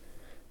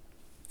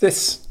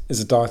This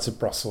is a Diet of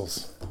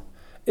Brussels.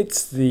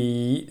 It's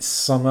the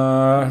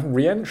summer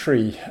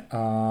re-entry.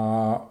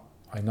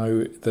 I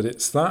know that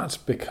it's that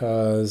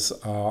because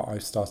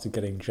I've started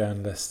getting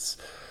journalists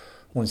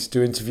wanting to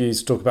do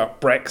interviews, talk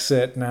about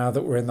Brexit now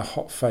that we're in the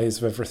hot phase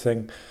of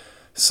everything.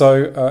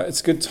 So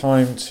it's a good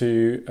time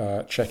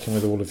to check in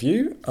with all of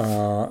you,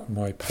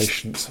 my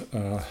patient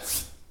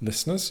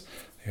listeners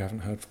who haven't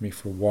heard from me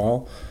for a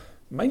while,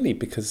 mainly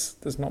because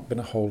there's not been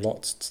a whole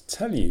lot to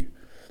tell you.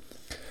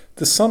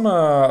 The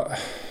summer,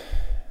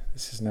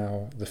 this is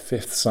now the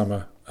fifth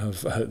summer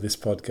of this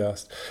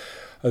podcast,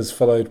 has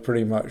followed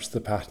pretty much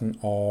the pattern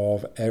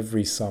of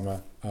every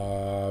summer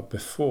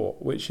before,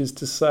 which is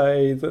to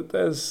say that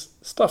there's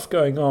stuff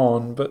going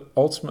on, but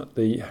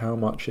ultimately how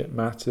much it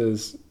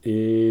matters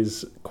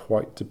is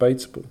quite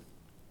debatable.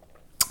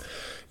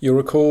 You'll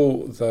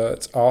recall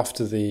that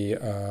after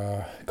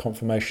the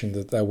confirmation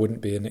that there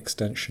wouldn't be an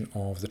extension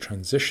of the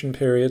transition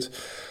period,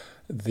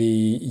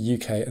 the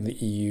UK and the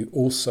EU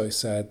also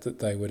said that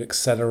they would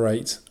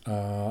accelerate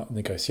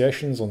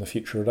negotiations on the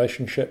future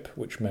relationship,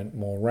 which meant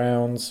more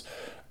rounds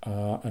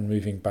and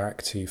moving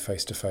back to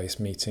face-to-face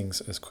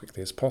meetings as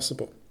quickly as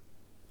possible.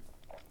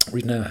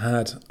 We've now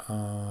had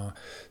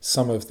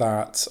some of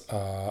that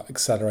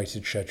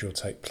accelerated schedule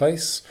take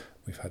place.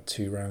 We've had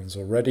 2 rounds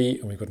already,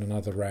 and we've got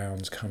another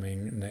round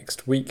coming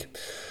next week.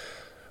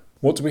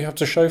 What do we have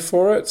to show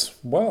for it?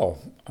 Well,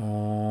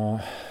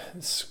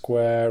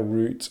 square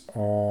root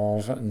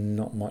of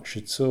not much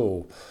at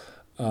all.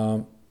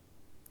 The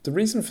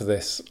reason for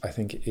this, I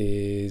think,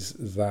 is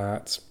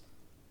that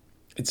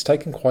it's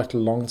taken quite a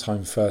long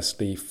time,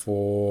 firstly,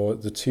 for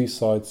the two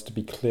sides to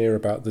be clear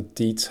about the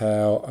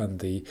detail and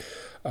the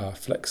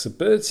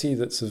flexibility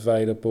that's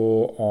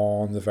available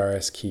on the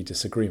various key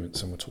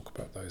disagreements, and we'll talk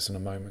about those in a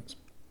moment.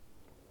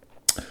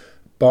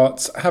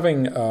 But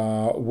having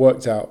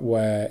worked out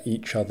where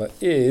each other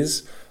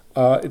is,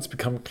 it's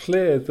become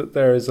clear that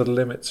there is a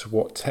limit to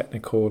what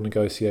technical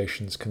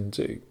negotiations can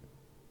do.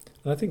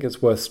 And I think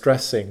it's worth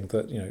stressing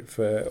that,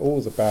 for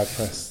all the bad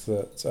press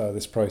that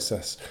this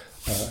process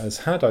has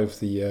had over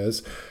the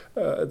years,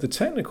 the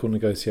technical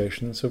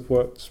negotiations have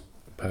worked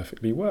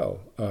perfectly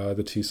well.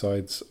 The two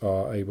sides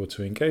are able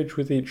to engage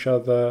with each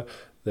other.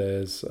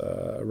 There's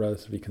a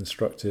relatively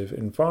constructive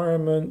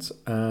environment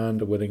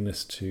and a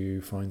willingness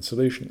to find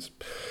solutions.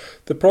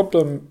 The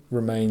problem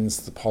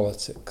remains the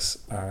politics,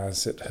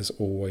 as it has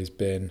always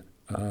been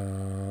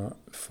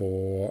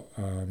for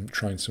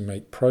trying to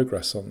make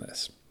progress on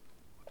this.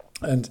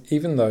 And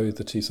even though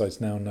the two sides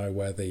now know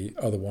where the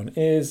other one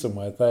is and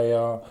where they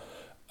are,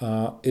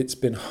 it's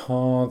been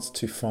hard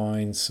to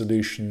find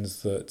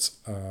solutions that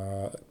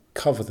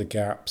cover the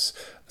gaps,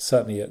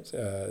 certainly at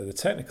the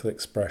technical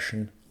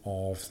expression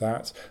of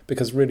that,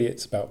 because really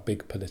it's about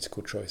big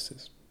political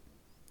choices.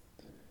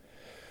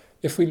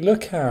 If we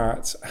look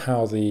at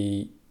how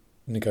the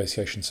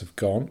negotiations have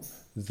gone,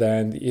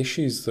 then the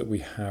issues that we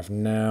have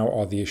now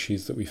are the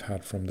issues that we've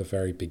had from the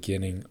very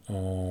beginning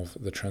of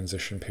the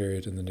transition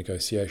period and the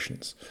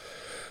negotiations.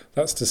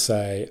 That's to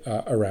say,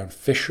 around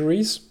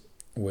fisheries,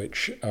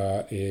 which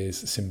is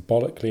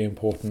symbolically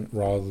important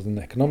rather than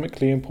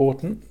economically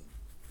important,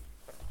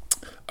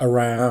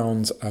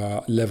 around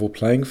level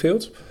playing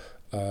field,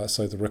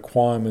 so the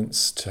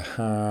requirements to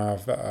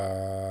have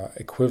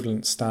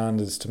equivalent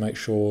standards to make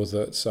sure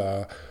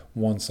that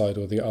one side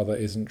or the other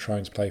isn't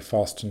trying to play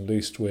fast and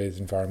loose with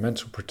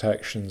environmental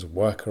protections,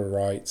 worker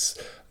rights,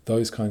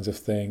 those kinds of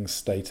things,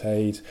 state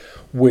aid,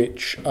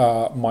 which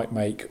might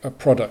make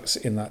products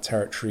in that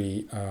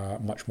territory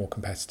much more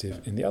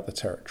competitive in the other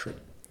territory.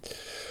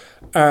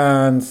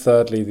 And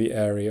thirdly, the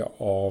area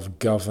of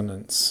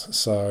governance.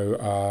 So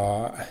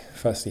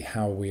firstly,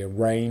 how we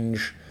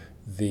arrange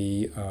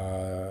the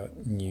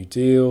new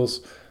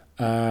deals,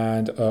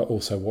 and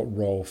also what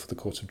role for the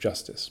Court of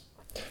Justice.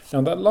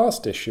 Now, that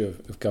last issue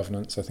of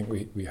governance, I think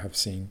we have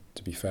seen,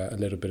 to be fair, a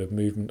little bit of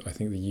movement. I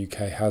think the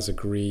UK has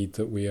agreed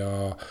that we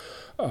are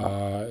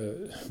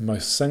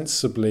most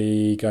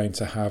sensibly going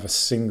to have a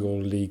single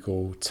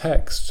legal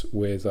text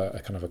with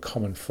a kind of a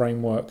common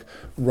framework,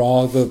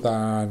 rather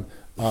than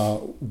a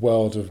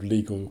world of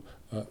legal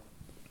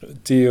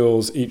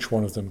deals, each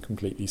one of them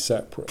completely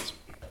separate.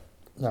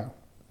 Now,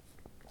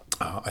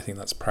 I think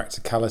that's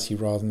practicality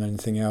rather than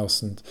anything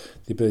else, and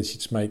the ability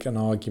to make an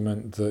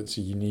argument that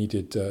you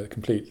needed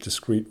completely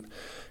discrete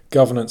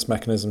governance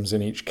mechanisms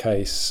in each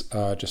case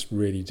just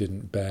really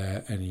didn't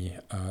bear any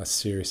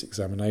serious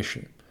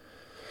examination.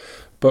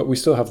 But we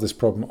still have this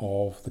problem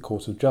of the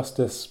Court of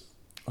Justice,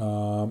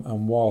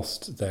 and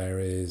whilst there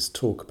is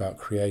talk about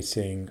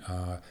creating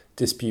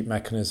dispute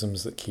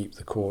mechanisms that keep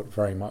the court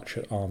very much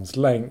at arm's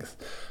length,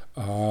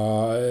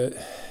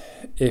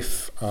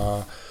 if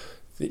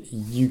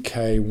the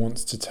UK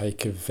wants to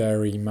take a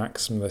very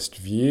maximalist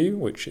view,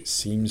 which it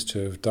seems to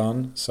have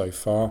done so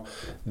far,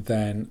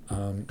 then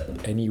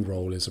any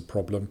role is a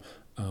problem,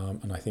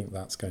 and I think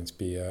that's going to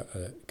be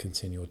a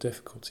continual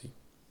difficulty.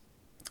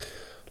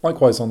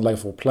 Likewise, on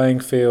level playing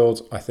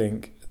field, I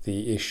think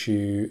the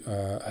issue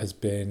has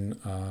been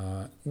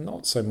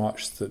not so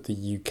much that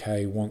the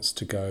UK wants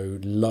to go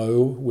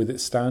low with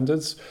its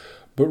standards,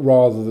 but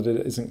rather that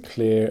it isn't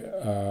clear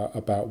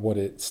about what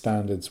its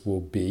standards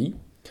will be.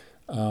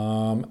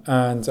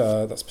 And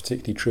that's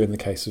particularly true in the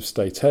case of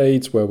state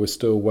aids, where we're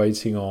still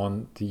waiting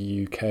on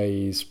the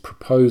UK's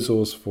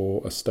proposals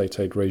for a state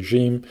aid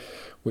regime,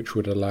 which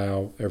would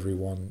allow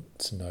everyone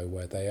to know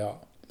where they are.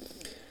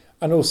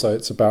 And also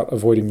it's about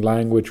avoiding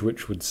language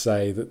which would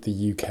say that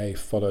the UK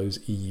follows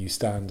EU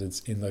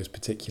standards in those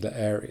particular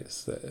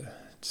areas.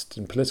 Just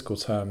in political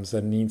terms,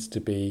 there needs to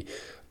be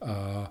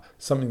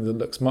something that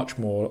looks much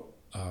more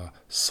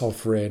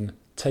sovereign,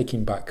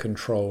 taking back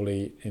control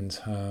in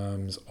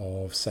terms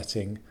of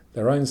setting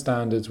their own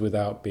standards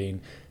without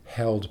being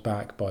held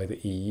back by the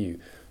EU.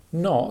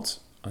 Not,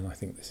 and I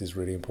think this is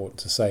really important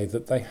to say,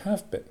 that they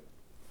have been.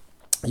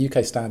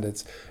 UK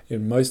standards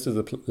in most of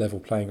the level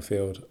playing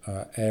field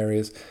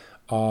areas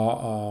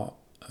are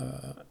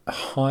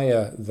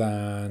higher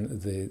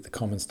than the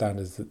common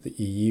standards that the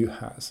EU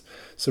has.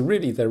 So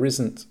really there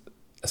isn't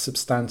a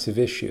substantive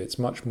issue. It's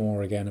much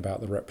more, again,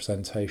 about the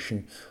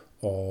representation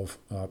of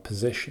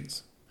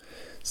positions.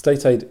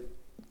 State aid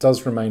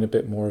does remain a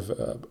bit more of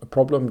a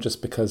problem,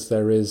 just because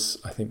there is,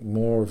 I think,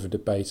 more of a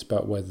debate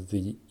about whether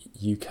the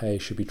UK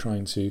should be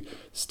trying to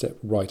step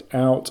right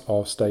out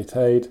of state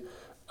aid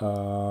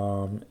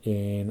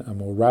in a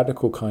more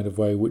radical kind of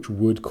way, which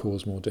would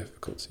cause more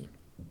difficulty.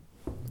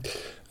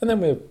 And then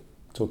we're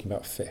talking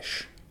about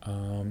fish.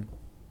 I've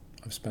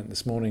spent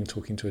this morning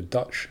talking to a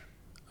Dutch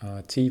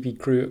TV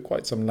crew at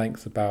quite some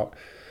length about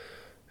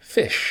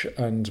fish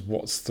and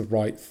what's the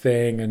right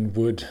thing, and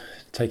would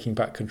taking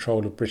back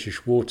control of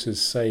British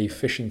waters save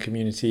fishing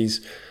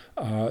communities,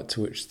 to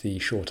which the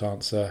short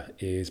answer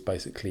is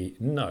basically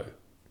no.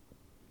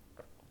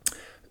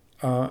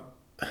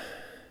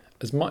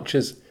 As much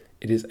as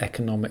it is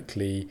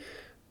economically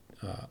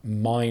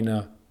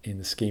minor in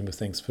the scheme of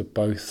things for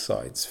both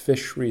sides,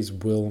 fisheries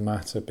will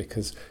matter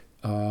because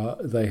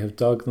they have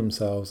dug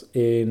themselves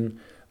in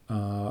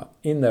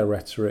their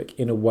rhetoric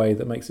in a way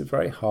that makes it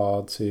very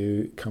hard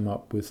to come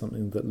up with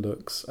something that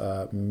looks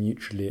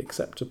mutually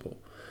acceptable.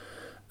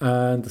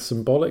 And the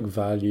symbolic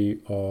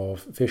value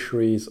of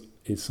fisheries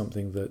is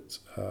something that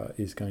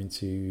is going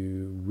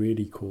to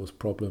really cause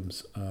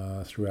problems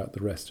throughout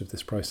the rest of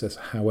this process,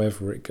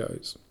 however it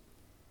goes.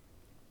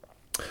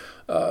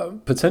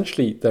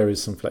 Potentially there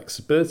is some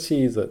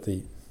flexibility that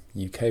the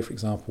UK, for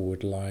example,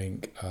 would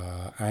like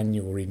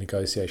annual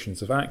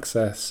renegotiations of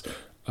access.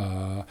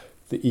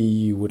 The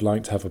EU would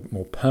like to have a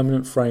more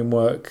permanent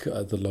framework.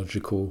 The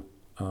logical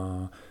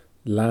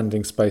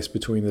landing space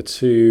between the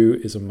two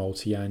is a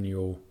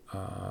multi-annual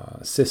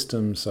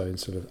system. So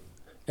instead of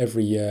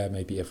every year,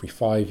 maybe every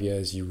 5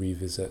 years, you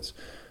revisit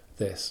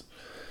this.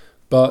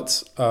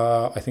 But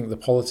I think the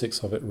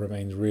politics of it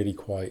remains really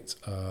quite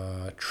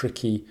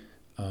tricky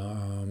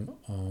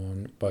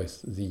on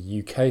both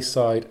the UK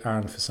side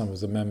and for some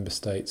of the member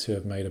states who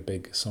have made a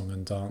big song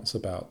and dance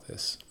about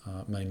this,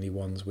 mainly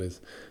ones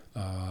with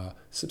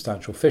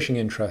substantial fishing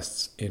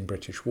interests in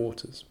British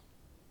waters.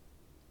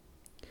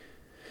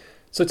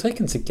 So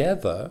taken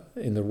together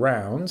in the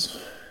round,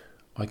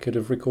 I could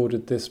have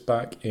recorded this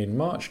back in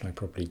March, and I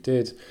probably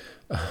did,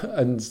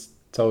 and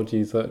told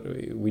you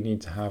that we need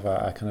to have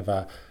a kind of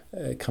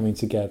a coming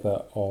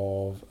together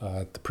of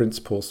the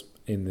principles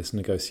in this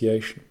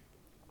negotiation.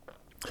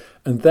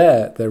 And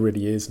there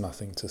really is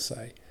nothing to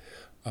say.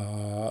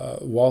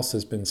 Whilst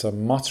there's been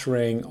some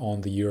muttering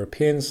on the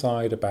European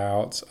side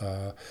about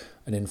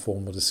an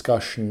informal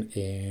discussion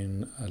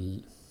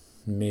in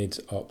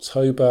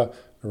mid-October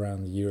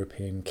around the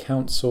European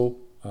Council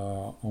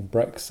on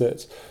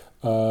Brexit,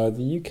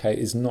 the UK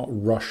is not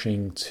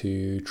rushing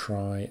to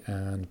try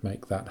and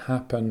make that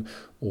happen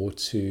or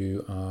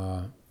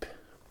to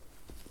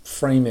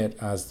frame it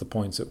as the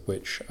point at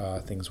which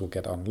things will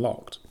get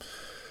unlocked.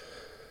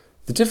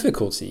 The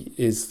difficulty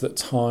is that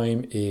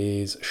time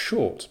is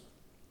short.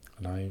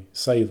 And I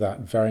say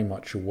that very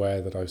much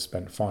aware that I've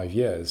spent 5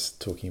 years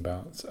talking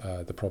about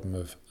the problem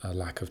of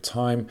lack of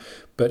time.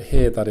 But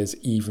here that is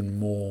even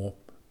more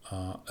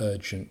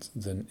urgent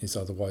than is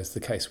otherwise the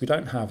case. We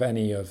don't have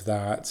any of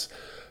that.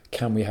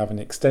 Can we have an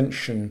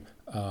extension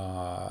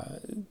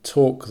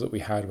talk that we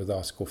had with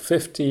Article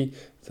 50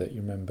 that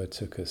you remember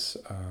took us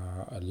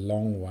a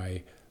long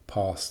way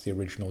past the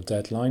original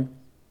deadline,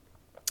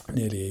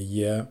 nearly a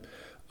year.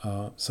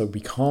 So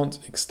we can't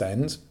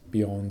extend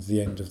beyond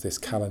the end of this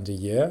calendar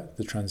year,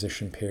 the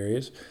transition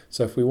period.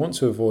 So if we want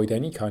to avoid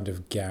any kind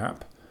of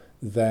gap,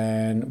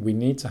 then we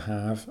need to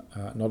have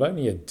not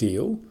only a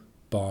deal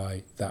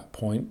by that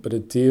point, but a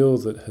deal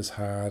that has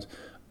had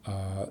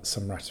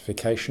some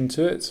ratification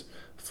to it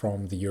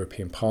from the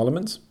European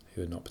Parliament,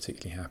 who are not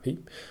particularly happy,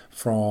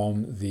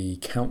 from the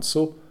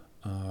Council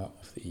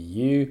of the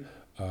EU,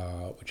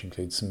 which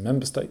includes some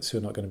member states who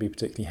are not going to be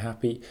particularly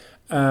happy,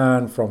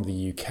 and from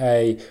the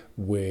UK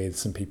with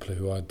some people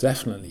who are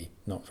definitely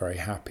not very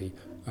happy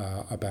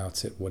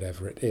about it,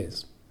 whatever it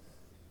is.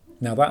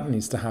 Now that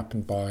needs to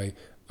happen by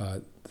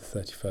the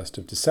 31st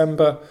of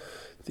December.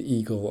 the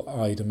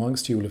eagle-eyed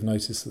amongst you will have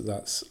noticed that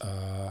that's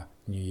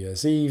New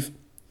Year's Eve.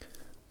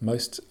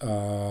 Most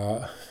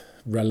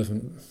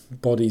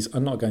relevant bodies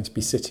are not going to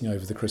be sitting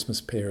over the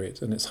Christmas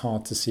period, and it's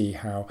hard to see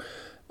how,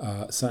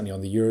 certainly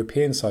on the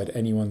European side,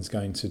 anyone's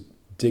going to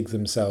dig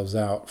themselves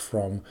out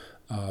from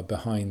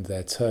behind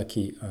their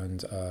turkey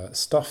and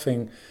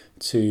stuffing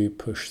to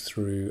push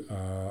through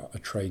a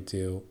trade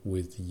deal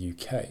with the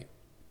UK.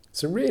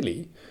 So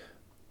really,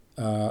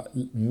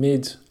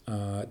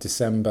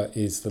 mid-December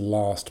is the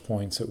last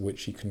point at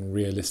which you can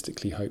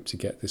realistically hope to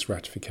get this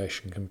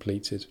ratification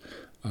completed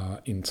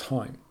in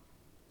time.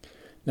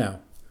 Now,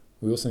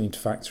 we also need to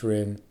factor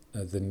in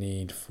the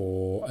need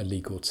for a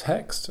legal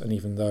text, and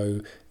even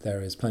though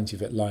there is plenty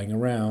of it lying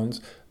around,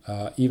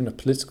 even a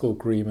political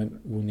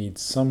agreement will need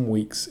some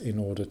weeks in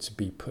order to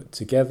be put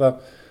together,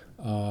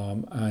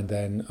 and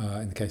then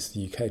in the case of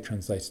the UK,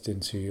 translated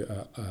into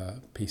a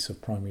piece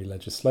of primary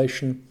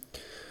legislation.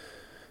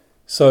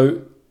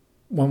 So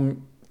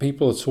when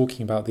people are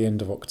talking about the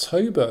end of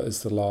October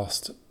as the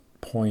last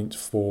point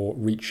for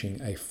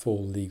reaching a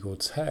full legal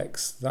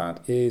text,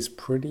 that is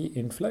pretty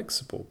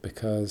inflexible,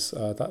 because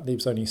that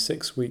leaves only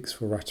 6 weeks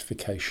for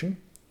ratification,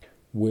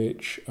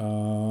 which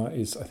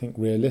is, I think,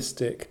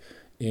 realistic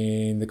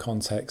in the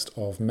context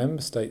of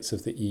member states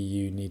of the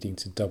EU needing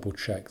to double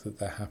check that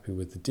they're happy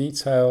with the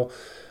detail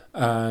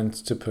and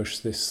to push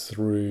this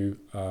through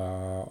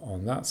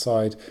on that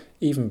side,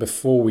 even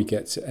before we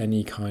get to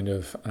any kind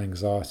of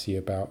anxiety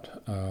about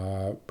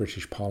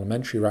British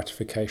parliamentary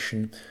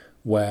ratification,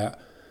 where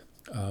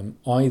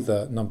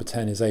either Number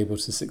 10 is able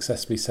to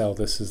successfully sell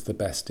this as the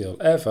best deal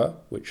ever,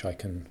 which I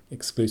can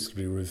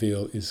exclusively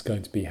reveal is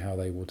going to be how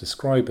they will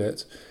describe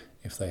it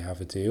if they have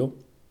a deal,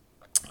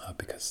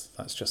 because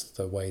that's just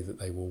the way that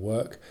they will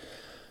work.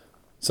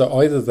 So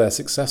either they're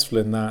successful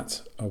in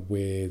that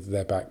with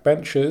their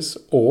backbenchers,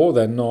 or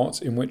they're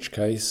not, in which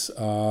case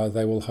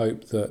they will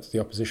hope that the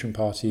opposition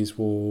parties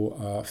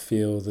will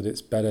feel that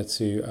it's better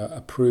to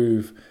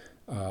approve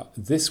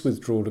this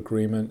withdrawal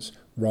agreement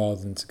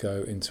rather than to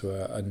go into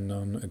a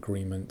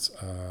non-agreement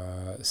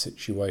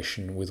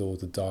situation with all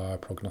the dire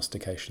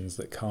prognostications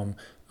that come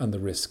and the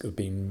risk of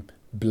being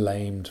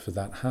blamed for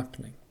that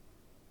happening.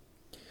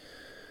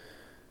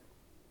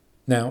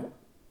 Now,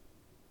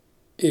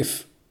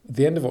 if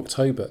the end of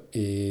October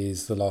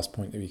is the last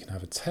point that we can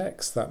have a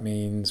text, that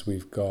means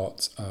we've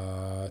got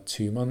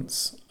 2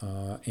 months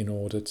in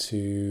order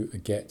to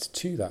get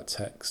to that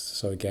text.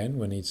 So again,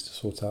 we need to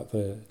sort out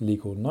the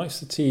legal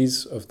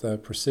niceties of the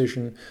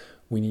precision.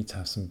 We need to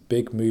have some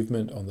big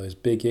movement on those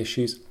big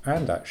issues,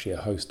 and actually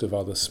a host of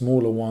other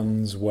smaller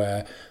ones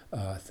where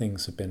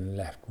things have been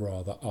left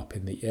rather up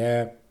in the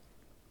air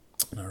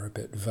and are a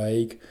bit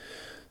vague.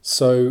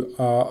 So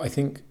I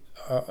think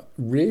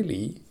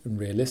really,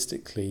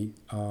 realistically,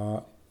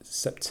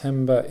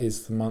 September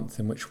is the month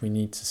in which we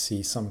need to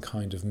see some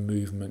kind of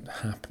movement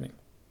happening.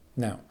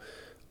 Now,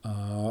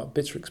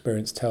 bitter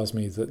experience tells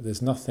me that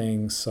there's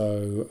nothing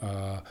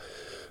so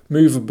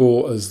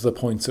movable as the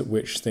point at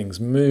which things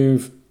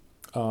move,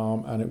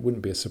 and it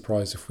wouldn't be a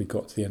surprise if we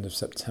got to the end of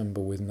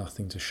September with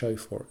nothing to show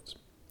for it.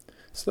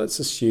 So let's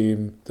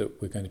assume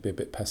that we're going to be a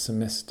bit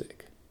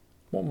pessimistic.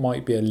 What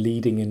might be a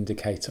leading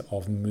indicator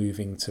of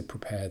moving to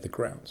prepare the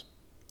ground?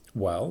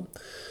 Well,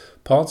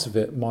 part of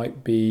it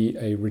might be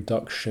a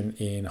reduction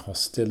in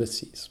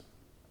hostilities.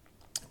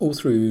 All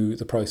through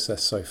the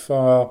process so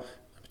far,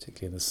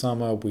 particularly in the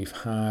summer, we've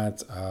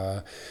had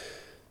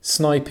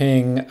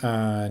sniping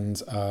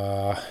and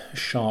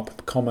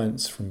sharp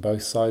comments from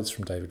both sides,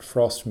 from David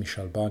Frost, from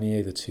Michel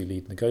Barnier, the two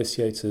lead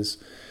negotiators,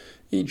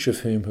 each of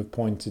whom have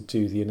pointed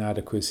to the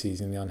inadequacies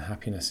and the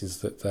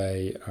unhappinesses that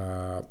they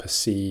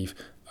perceive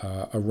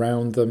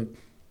around them,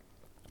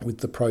 with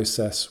the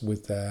process,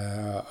 with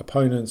their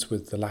opponents,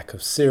 with the lack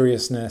of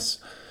seriousness.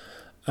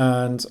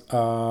 And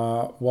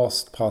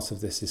whilst part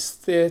of this is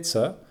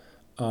theatre,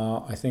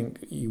 I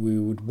think we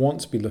would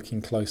want to be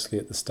looking closely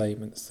at the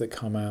statements that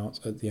come out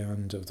at the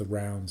end of the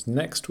round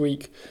next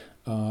week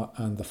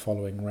and the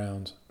following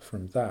round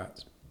from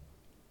that.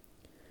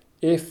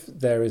 If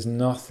there is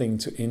nothing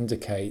to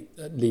indicate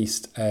at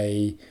least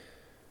a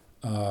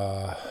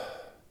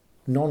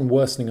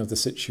non-worsening of the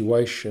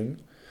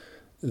situation,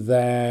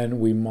 then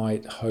we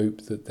might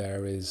hope that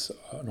there is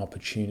an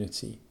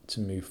opportunity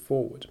to move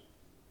forward.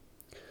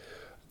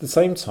 At the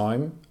same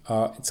time,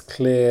 it's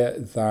clear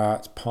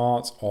that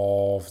part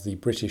of the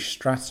British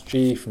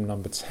strategy from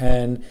Number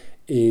 10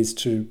 is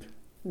to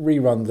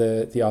rerun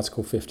the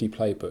Article 50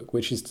 playbook,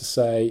 which is to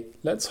say,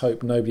 let's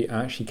hope nobody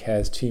actually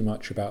cares too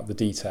much about the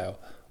detail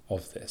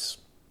of this.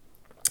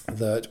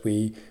 That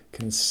we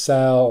can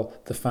sell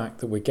the fact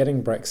that we're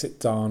getting Brexit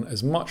done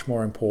as much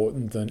more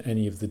important than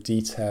any of the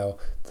detail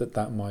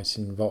that might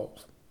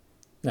involve.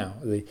 Now,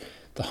 the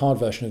hard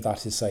version of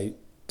that is say,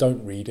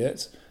 don't read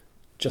it,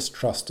 just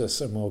trust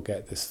us and we'll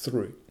get this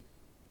through.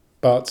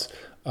 But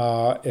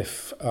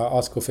if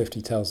Article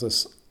 50 tells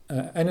us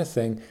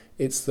anything,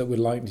 it's that we're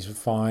likely to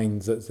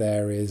find that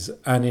there is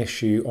an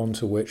issue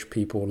onto which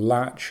people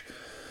latch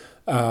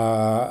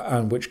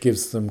and which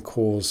gives them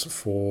cause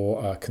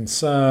for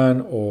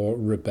concern or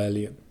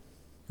rebellion.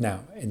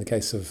 Now, in the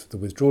case of the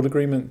withdrawal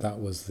agreement, that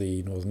was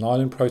the Northern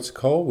Ireland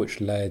Protocol, which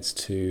led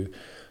to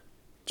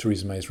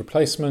Theresa May's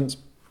replacement,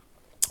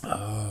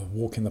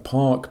 walk in the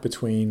park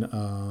between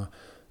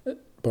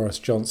Boris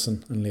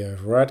Johnson and Leo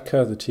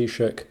Varadkar, the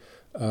Taoiseach,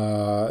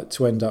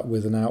 to end up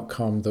with an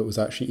outcome that was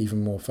actually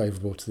even more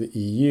favourable to the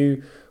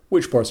EU,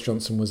 which Boris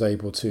Johnson was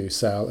able to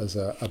sell as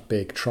a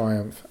big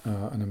triumph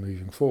and a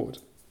moving forward.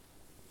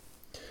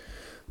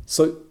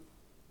 So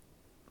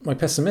my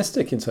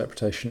pessimistic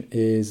interpretation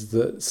is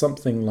that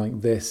something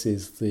like this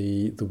is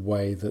the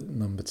way that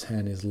Number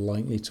 10 is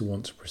likely to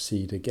want to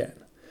proceed again,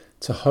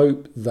 to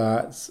hope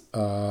that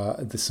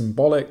the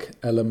symbolic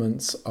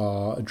elements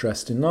are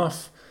addressed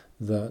enough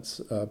that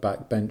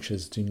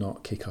backbenchers do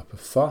not kick up a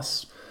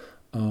fuss.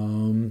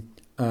 And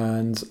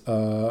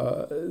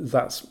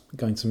that's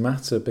going to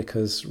matter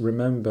because,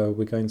 remember,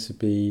 we're going to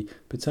be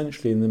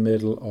potentially in the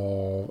middle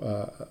of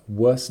a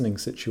worsening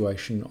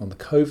situation on the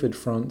COVID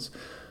front,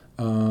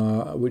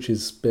 which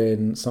has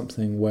been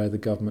something where the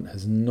government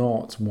has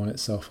not won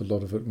itself a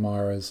lot of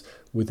admirers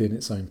within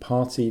its own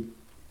party.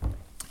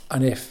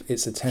 And if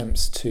its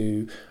attempts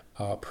to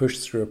push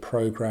through a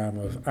programme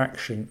of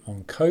action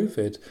on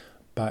COVID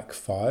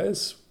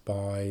backfires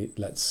by,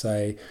 let's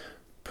say,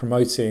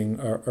 promoting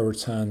a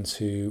return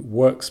to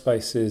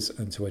workspaces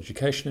and to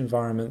education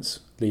environments,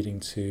 leading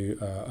to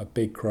a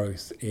big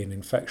growth in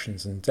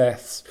infections and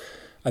deaths,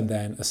 and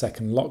then a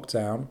second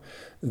lockdown,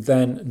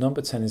 then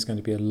Number 10 is going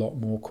to be a lot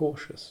more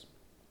cautious.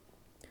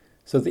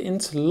 So the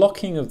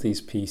interlocking of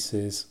these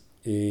pieces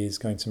is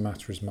going to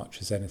matter as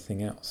much as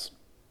anything else.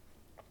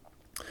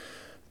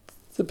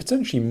 The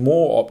potentially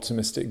more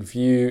optimistic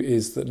view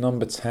is that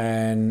Number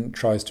 10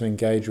 tries to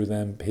engage with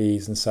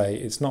MPs and say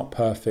it's not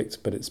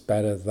perfect, but it's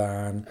better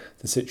than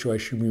the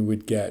situation we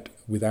would get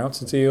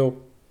without a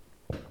deal.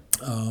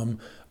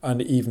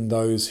 And even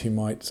those who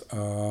might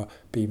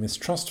be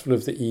mistrustful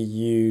of the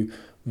EU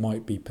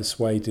might be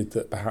persuaded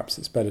that perhaps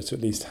it's better to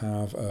at least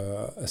have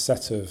a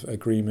set of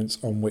agreements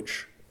on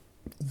which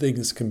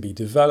things can be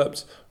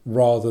developed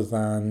rather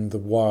than the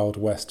wild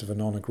west of a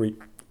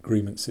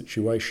non-agreement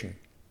situation,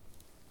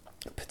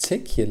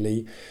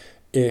 particularly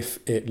if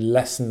it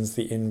lessens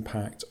the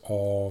impact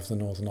of the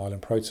Northern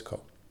Ireland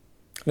Protocol.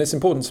 And it's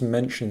important to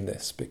mention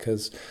this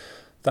because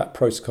that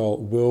protocol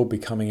will be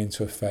coming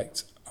into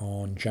effect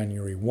on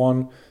January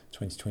 1,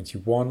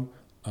 2021,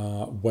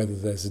 whether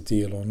there's a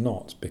deal or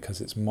not,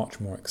 because it's much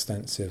more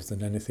extensive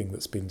than anything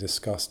that's been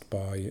discussed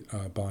by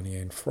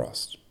Barnier and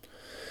Frost.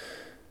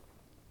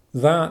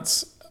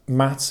 That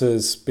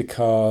matters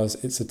because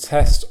it's a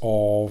test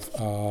of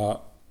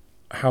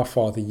how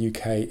far the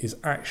UK is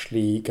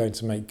actually going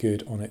to make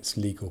good on its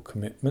legal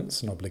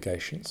commitments and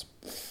obligations.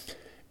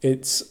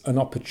 It's an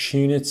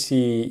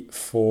opportunity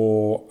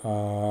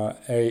for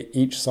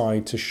each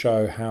side to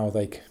show how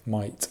they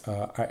might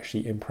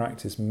actually in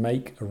practice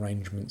make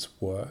arrangements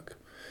work.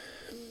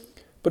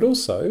 But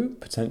also,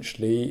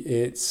 potentially,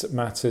 it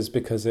matters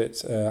because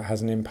it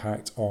has an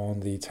impact on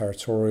the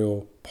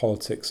territorial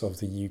politics of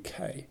the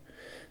UK.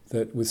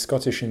 That with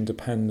Scottish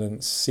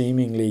independence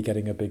seemingly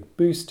getting a big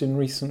boost in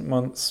recent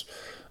months,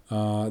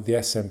 the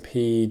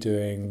SNP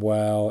doing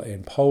well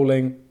in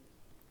polling,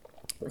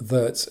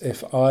 that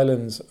if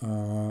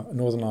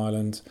Northern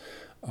Ireland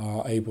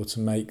are able to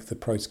make the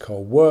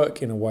protocol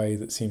work in a way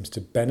that seems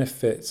to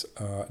benefit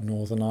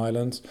Northern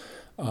Ireland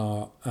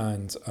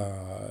and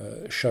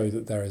show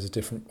that there is a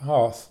different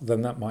path,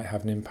 then that might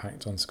have an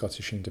impact on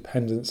Scottish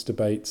independence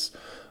debates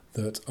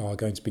that are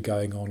going to be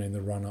going on in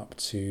the run-up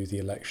to the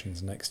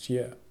elections next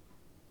year.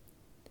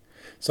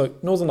 So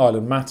Northern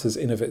Ireland matters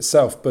in of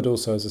itself, but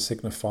also as a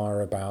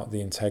signifier about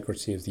the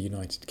integrity of the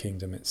United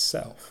Kingdom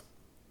itself.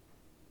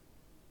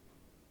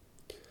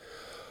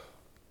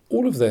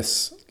 All of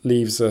this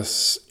leaves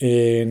us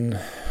in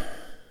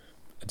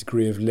a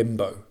degree of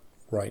limbo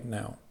right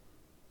now.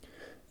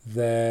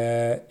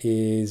 There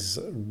is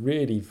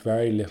really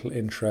very little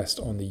interest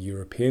on the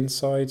European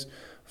side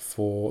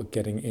for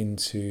getting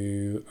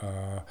into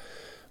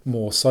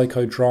more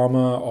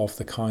psychodrama of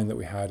the kind that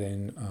we had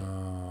in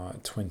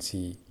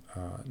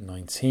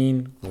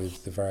 2019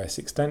 with the various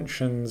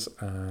extensions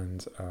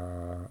and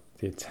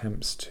the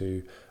attempts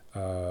to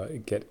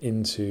get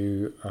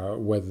into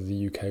whether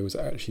the UK was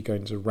actually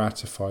going to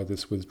ratify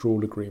this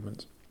withdrawal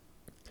agreement.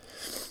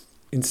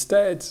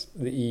 Instead,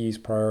 the EU's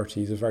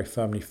priorities are very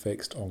firmly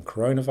fixed on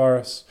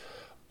coronavirus,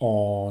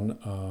 on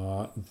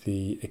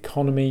the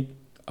economy,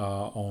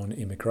 on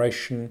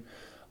immigration,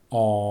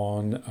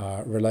 on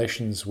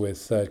relations with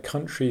third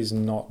countries,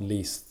 not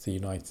least the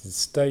United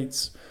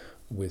States,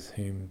 with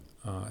whom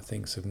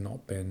things have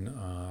not been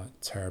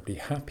terribly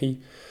happy.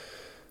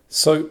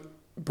 So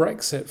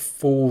Brexit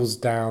falls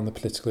down the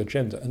political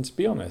agenda, and to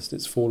be honest,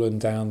 it's fallen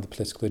down the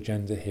political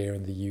agenda here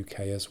in the UK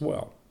as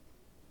well.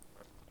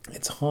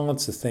 It's hard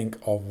to think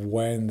of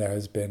when there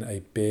has been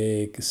a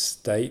big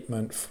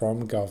statement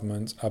from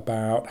government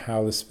about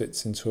how this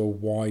fits into a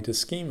wider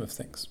scheme of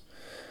things.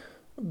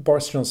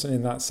 Boris Johnson,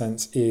 in that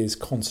sense, is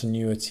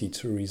continuity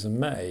to Theresa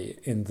May,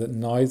 in that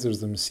neither of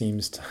them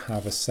seems to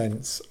have a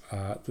sense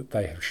that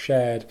they have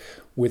shared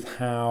with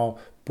how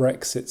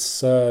Brexit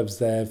serves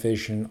their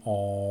vision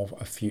of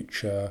a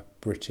future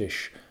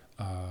British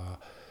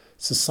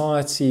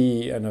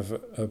society and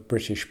of a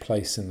British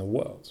place in the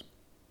world.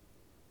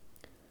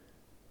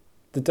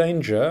 The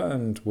danger,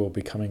 and we'll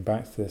be coming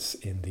back to this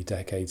in the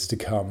decades to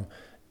come,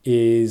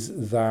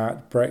 is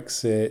that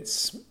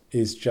Brexit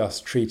is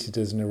just treated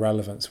as an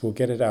irrelevance. We'll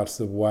get it out of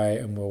the way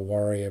and we'll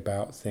worry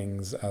about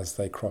things as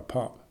they crop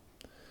up.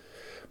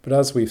 But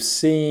as we've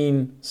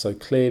seen so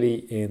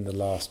clearly in the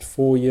last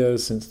 4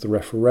 years since the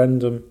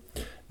referendum,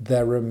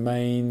 there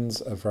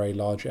remains a very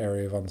large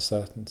area of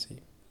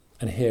uncertainty.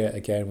 And here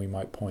again we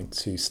might point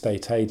to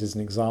state aid as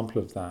an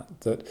example of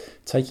that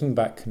taking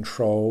back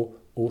control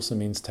also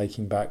means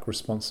taking back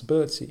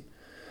responsibility.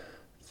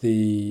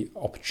 The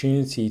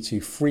opportunity to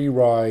free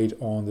ride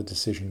on the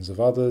decisions of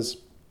others,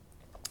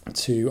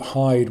 to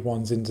hide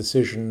one's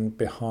indecision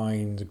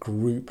behind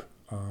group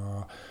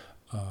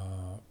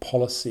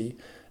policy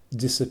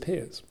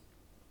disappears.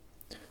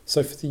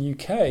 So for the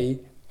UK,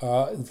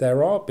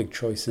 there are big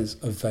choices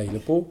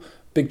available,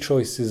 big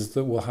choices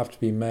that will have to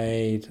be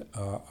made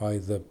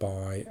either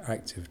by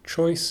active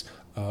choice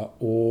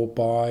or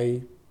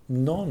by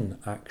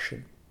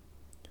non-action.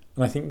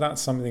 And I think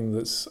that's something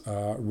that's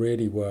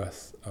really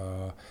worth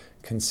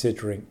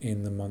considering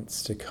in the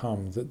months to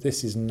come, that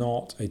this is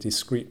not a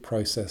discrete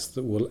process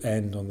that will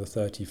end on the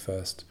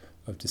 31st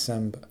of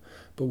December,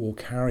 but will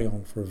carry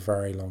on for a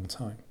very long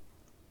time.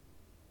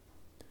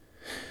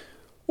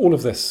 All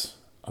of this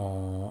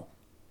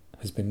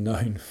has been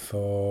known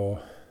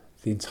for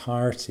the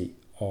entirety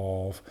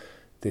of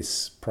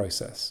this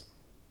process.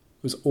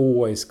 It was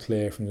always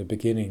clear from the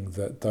beginning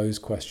that those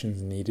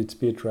questions needed to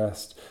be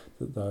addressed,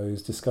 that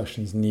those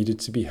discussions needed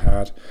to be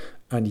had,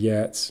 and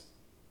yet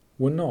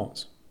were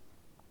not.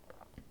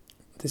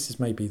 This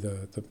is maybe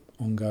the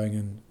ongoing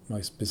and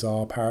most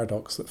bizarre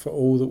paradox, that for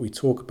all that we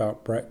talk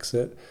about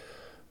Brexit,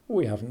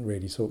 we haven't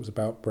really talked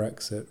about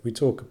Brexit. We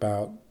talk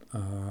about,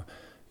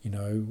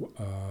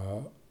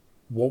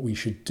 what we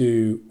should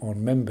do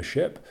on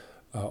membership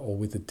or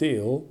with the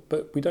deal,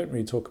 but we don't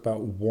really talk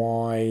about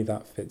why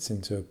that fits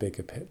into a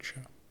bigger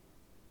picture.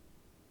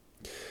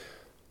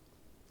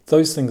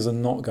 Those things are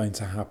not going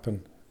to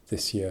happen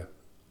this year.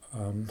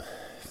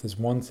 If there's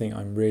one thing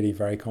I'm really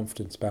very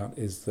confident about,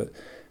 is that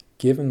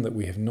given that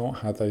we have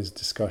not had those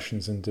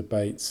discussions and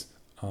debates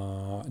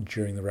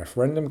during the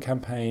referendum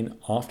campaign,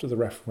 after the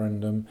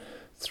referendum,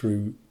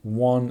 through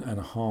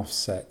 1.5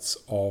 sets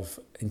of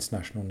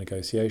international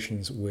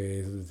negotiations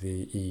with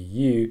the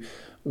EU,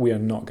 we are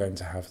not going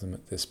to have them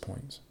at this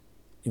point.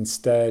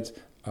 Instead,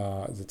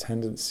 the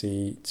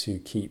tendency to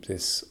keep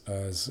this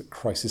as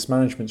crisis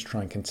management, to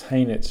try and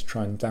contain it, to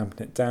try and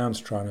dampen it down,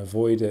 to try and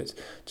avoid it,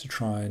 to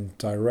try and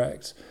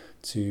direct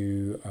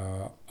to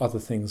other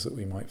things that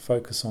we might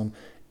focus on,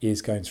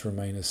 is going to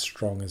remain as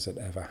strong as it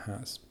ever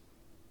has.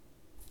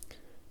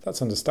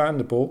 That's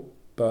understandable,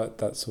 but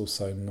that's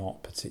also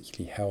not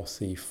particularly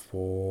healthy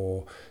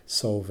for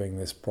solving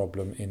this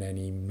problem in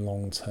any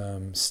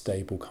long-term,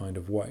 stable kind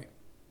of way.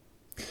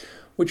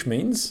 Which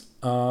means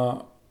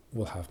we'll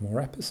have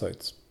more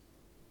episodes.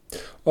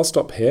 I'll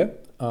stop here,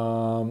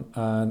 and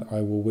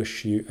I will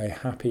wish you a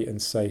happy and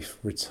safe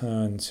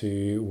return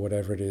to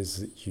whatever it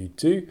is that you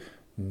do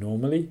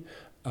normally.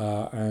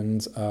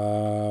 Let's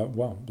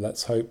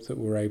hope that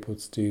we're able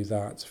to do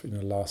that in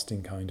a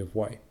lasting kind of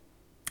way.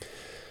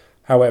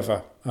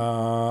 However,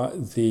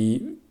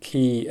 the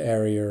key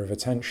area of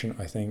attention,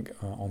 I think,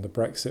 on the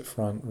Brexit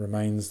front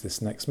remains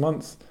this next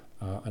month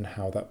and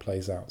how that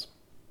plays out.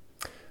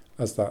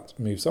 As that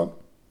moves on,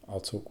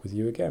 I'll talk with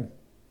you again.